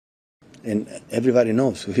And everybody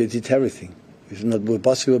knows we did everything. It's not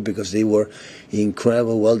possible because they were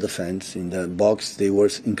incredible well defense in the box. They were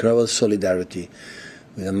incredible solidarity.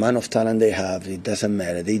 With the amount of talent they have, it doesn't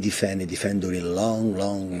matter. They defend during a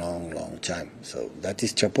long time. So that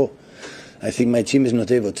is chapeau. I think my team is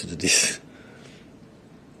not able to do this.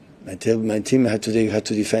 My team had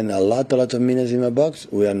to defend a lot of minutes in my box.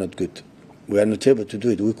 We are not good. We are not able to do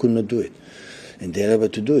it. We could not do it. And they're able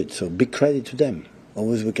to do it. So big credit to them.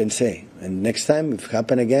 Always we can say. And next time, if it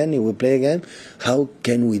happen again, if we play again, how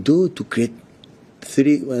can we do to create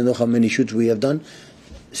 3, I don't know how many shoots we have done,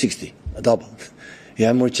 60, a double. You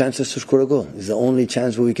have more chances to score a goal. It's the only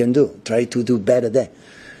chance we can do. Try to do better there.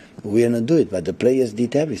 We are not doing it, but the players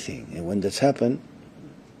did everything. And when that's happened,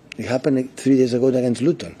 it happened 3 days ago against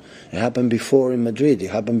Luton. It happened before in Madrid.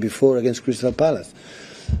 It happened before against Crystal Palace.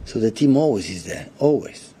 So the team always is there,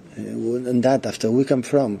 always. And that, after we come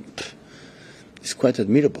from, it's quite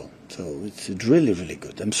admirable. So it's really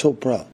good. I'm so proud.